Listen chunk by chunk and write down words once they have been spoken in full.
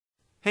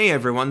Hey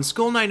everyone,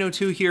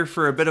 Skull902 here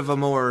for a bit of a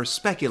more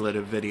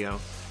speculative video.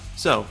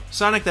 So,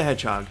 Sonic the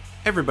Hedgehog,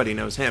 everybody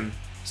knows him.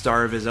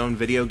 Star of his own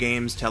video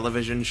games,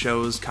 television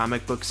shows,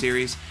 comic book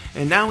series,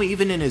 and now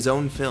even in his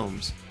own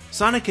films.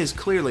 Sonic has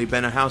clearly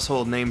been a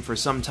household name for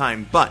some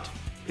time, but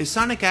is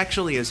Sonic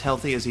actually as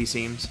healthy as he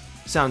seems?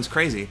 Sounds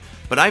crazy,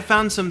 but I've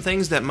found some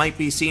things that might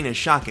be seen as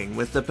shocking,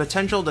 with the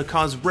potential to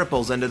cause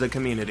ripples into the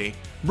community.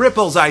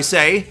 Ripples, I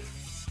say!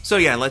 So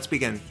yeah, let's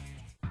begin.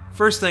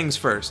 First things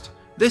first.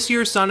 This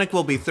year Sonic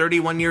will be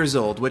 31 years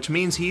old, which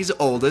means he's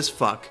old as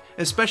fuck,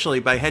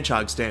 especially by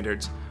Hedgehog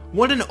standards.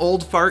 What an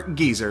old fart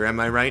geezer, am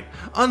I right?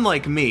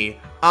 Unlike me,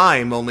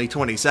 I'm only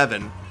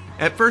 27.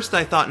 At first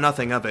I thought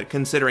nothing of it,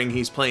 considering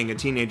he's playing a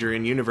teenager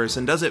in universe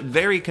and does it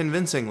very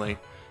convincingly.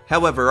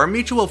 However, our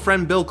mutual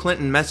friend Bill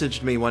Clinton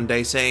messaged me one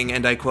day saying,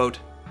 and I quote,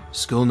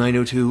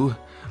 "Skull902,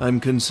 I'm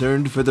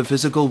concerned for the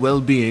physical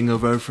well-being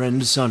of our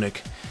friend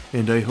Sonic,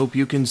 and I hope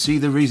you can see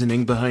the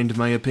reasoning behind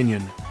my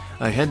opinion.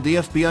 I had the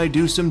FBI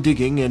do some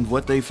digging, and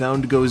what they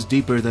found goes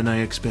deeper than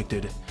I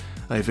expected.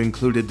 I've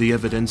included the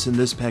evidence in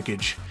this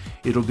package.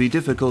 It'll be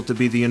difficult to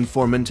be the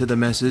informant to the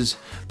masses,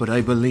 but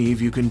I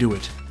believe you can do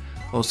it.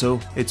 Also,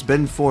 it's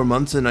been 4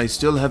 months and I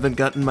still haven't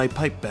gotten my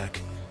pipe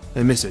back.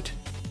 I miss it."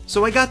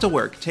 So I got to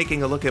work,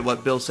 taking a look at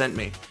what Bill sent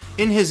me.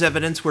 In his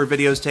evidence were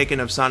videos taken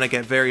of Sonic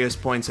at various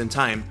points in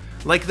time,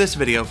 like this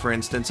video for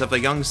instance of a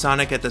young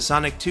Sonic at the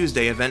Sonic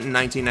Tuesday event in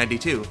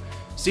 1992.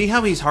 See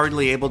how he's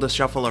hardly able to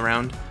shuffle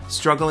around,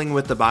 struggling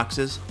with the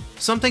boxes?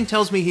 Something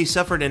tells me he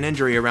suffered an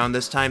injury around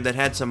this time that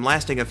had some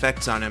lasting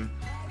effects on him.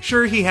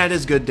 Sure, he had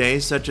his good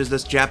days, such as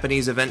this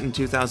Japanese event in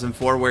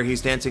 2004 where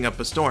he's dancing up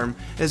a storm,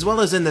 as well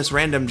as in this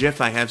random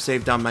GIF I have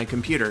saved on my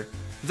computer.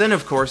 Then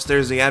of course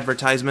there's the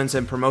advertisements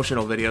and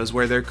promotional videos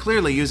where they're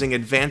clearly using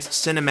advanced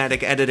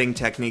cinematic editing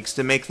techniques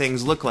to make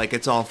things look like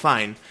it's all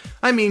fine.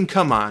 I mean,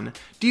 come on.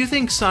 Do you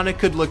think Sonic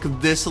could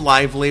look this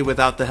lively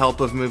without the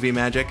help of movie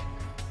magic?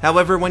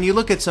 However, when you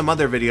look at some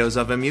other videos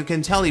of him, you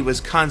can tell he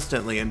was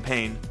constantly in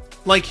pain.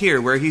 Like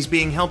here, where he's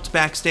being helped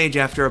backstage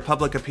after a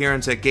public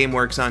appearance at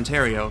GameWorks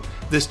Ontario,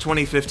 this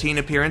 2015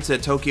 appearance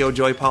at Tokyo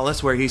Joy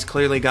Palace where he's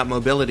clearly got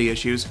mobility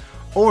issues,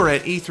 or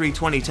at E3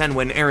 2010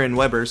 when Aaron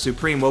Webber,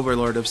 Supreme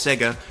Overlord of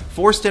Sega,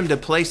 forced him to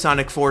play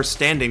Sonic 4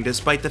 standing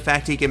despite the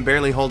fact he can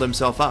barely hold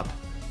himself up.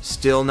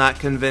 Still not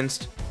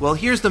convinced? Well,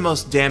 here's the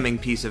most damning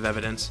piece of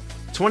evidence.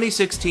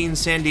 2016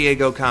 San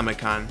Diego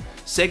Comic-Con.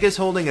 Sega's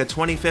holding a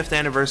 25th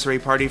anniversary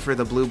party for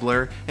the Blue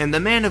Blur, and the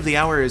man of the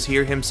hour is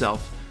here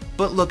himself.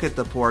 But look at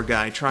the poor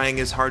guy, trying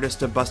his hardest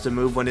to bust a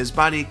move when his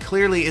body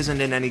clearly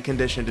isn't in any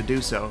condition to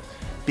do so.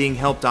 Being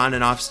helped on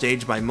and off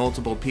stage by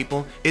multiple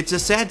people, it's a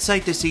sad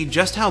sight to see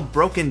just how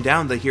broken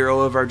down the hero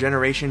of our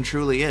generation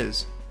truly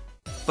is.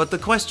 But the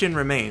question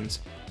remains,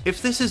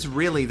 if this is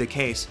really the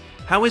case,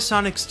 how is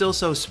Sonic still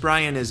so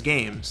spry in his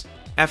games?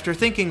 After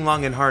thinking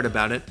long and hard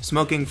about it,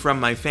 smoking from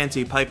my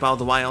fancy pipe all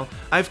the while,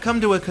 I've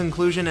come to a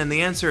conclusion and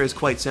the answer is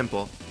quite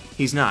simple.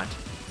 He's not.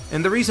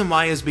 And the reason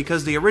why is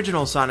because the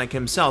original Sonic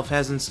himself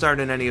hasn't starred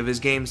in any of his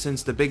games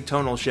since the big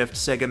tonal shift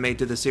Sega made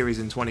to the series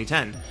in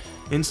 2010.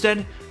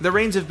 Instead, the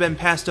reins have been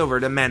passed over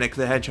to Manic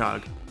the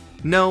Hedgehog.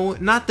 No,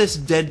 not this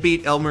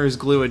deadbeat Elmer's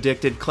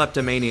glue-addicted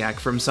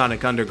kleptomaniac from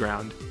Sonic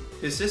Underground.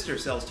 His sister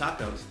sells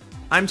tacos.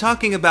 I'm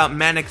talking about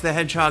Manic the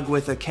Hedgehog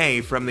with a K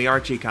from the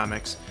Archie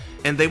comics.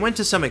 And they went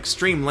to some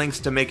extreme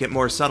lengths to make it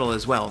more subtle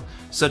as well,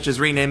 such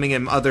as renaming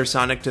him Other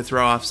Sonic to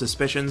throw off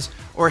suspicions,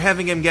 or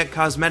having him get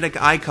cosmetic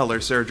eye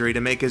color surgery to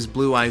make his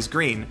blue eyes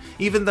green,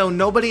 even though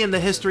nobody in the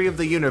history of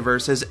the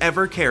universe has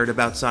ever cared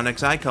about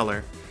Sonic's eye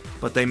color.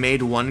 But they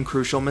made one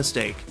crucial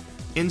mistake.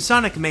 In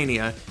Sonic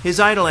Mania, his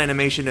idle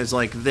animation is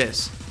like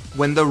this,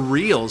 when the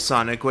real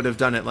Sonic would have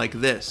done it like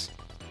this.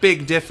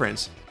 Big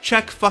difference.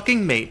 Check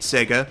fucking mate,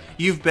 Sega.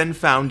 You've been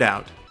found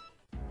out.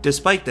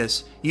 Despite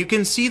this, you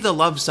can see the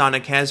love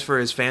Sonic has for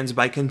his fans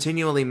by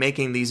continually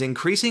making these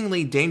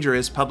increasingly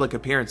dangerous public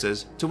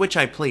appearances, to which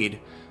I plead.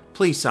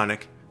 Please,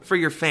 Sonic, for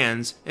your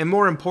fans, and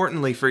more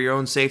importantly for your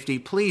own safety,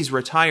 please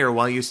retire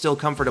while you still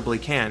comfortably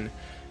can.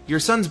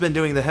 Your son's been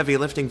doing the heavy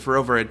lifting for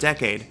over a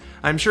decade.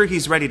 I'm sure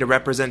he's ready to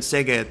represent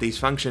Sega at these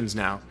functions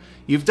now.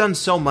 You've done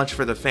so much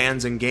for the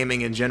fans and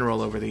gaming in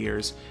general over the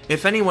years.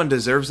 If anyone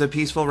deserves a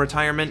peaceful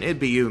retirement, it'd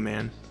be you,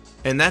 man.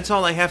 And that's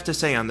all I have to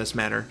say on this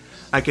matter.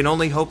 I can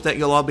only hope that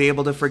you'll all be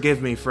able to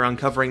forgive me for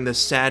uncovering this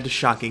sad,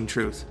 shocking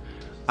truth.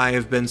 I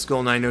have been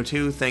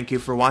Skull902, thank you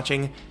for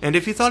watching, and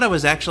if you thought I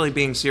was actually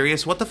being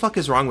serious, what the fuck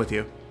is wrong with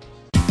you?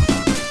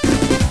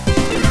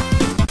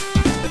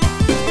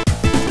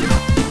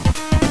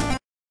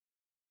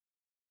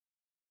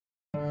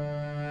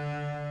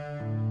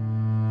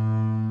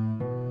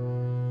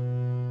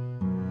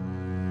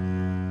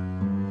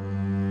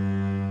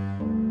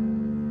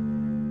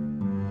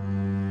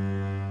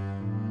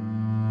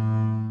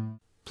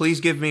 Please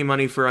give me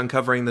money for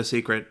uncovering the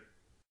secret.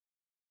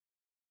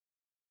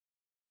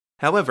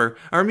 However,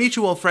 our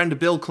mutual friend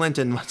Bill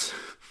Clinton was...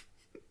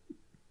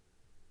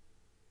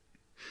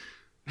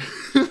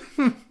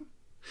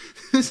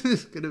 This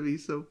is gonna be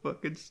so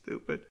fucking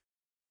stupid.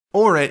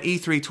 Or at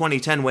E3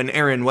 2010 when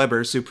Aaron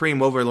Weber,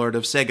 supreme overlord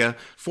of Sega,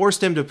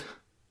 forced him to...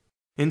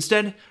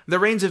 Instead, the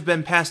reins have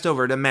been passed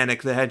over to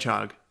Manic the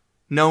Hedgehog.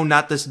 No,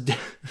 not this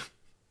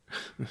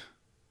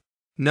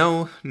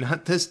No,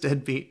 not this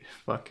deadbeat...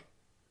 Fuck.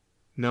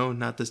 No,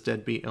 not this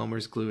deadbeat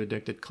Elmer's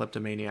glue-addicted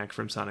kleptomaniac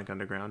from Sonic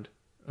Underground.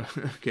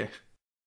 Okay.